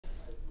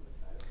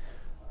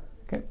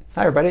Okay.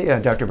 Hi everybody,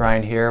 Dr.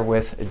 Brian here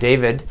with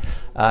David.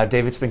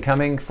 David's been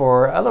coming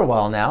for a little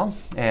while now,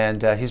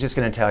 and he's just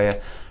going to tell you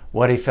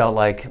what he felt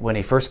like when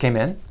he first came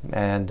in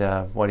and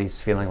what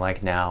he's feeling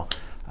like now,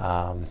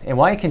 and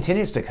why he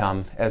continues to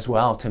come as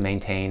well to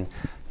maintain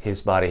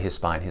his body, his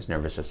spine, his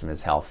nervous system,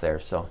 his health there.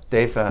 So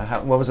Dave,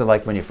 what was it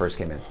like when you first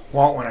came in?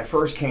 Well, when I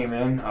first came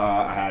in,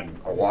 I had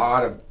a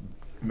lot of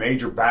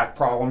major back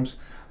problems.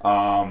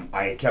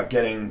 I kept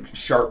getting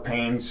sharp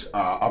pains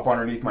up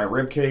underneath my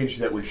rib cage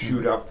that would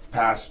shoot up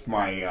past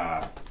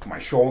my my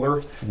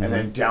shoulder and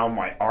then down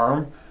my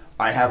arm.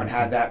 I haven't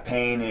had that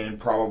pain in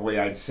probably,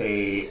 I'd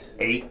say,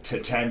 8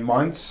 to 10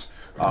 months.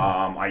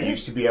 I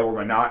used to be able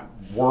to not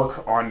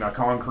work on the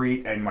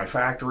concrete in my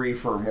factory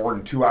for more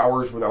than 2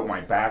 hours without my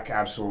back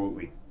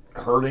absolutely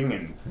hurting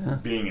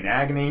and being in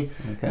agony.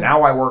 Okay.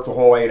 Now I work the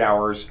whole 8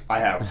 hours. I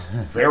have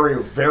very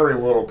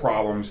little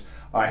problems.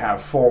 I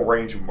have full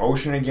range of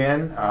motion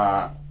again.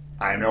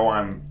 I know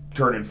I'm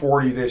turning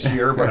 40 this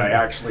year, but I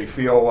actually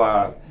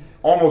feel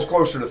almost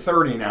closer to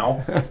 30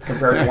 now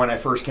compared to when I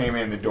first came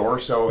in the door.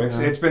 So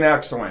it's been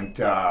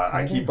excellent.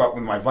 I keep up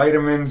with my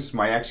vitamins,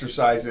 my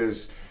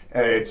exercises.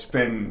 It's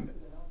been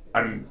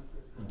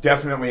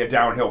definitely a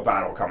downhill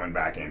battle coming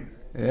back in.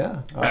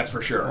 Yeah, that's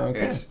for sure.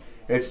 Okay.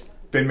 It's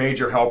been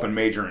major help and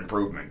major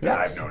improvement that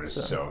I've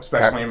noticed. So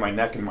especially in my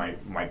neck and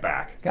my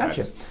back.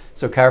 Gotcha.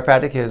 So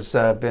chiropractic has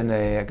been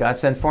a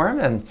godsend for him,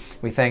 and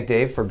we thank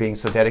Dave for being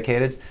so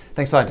dedicated.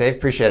 Thanks a lot, Dave.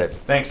 Appreciate it.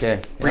 Thanks.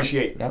 Okay.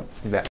 Appreciate it. Yep. You bet.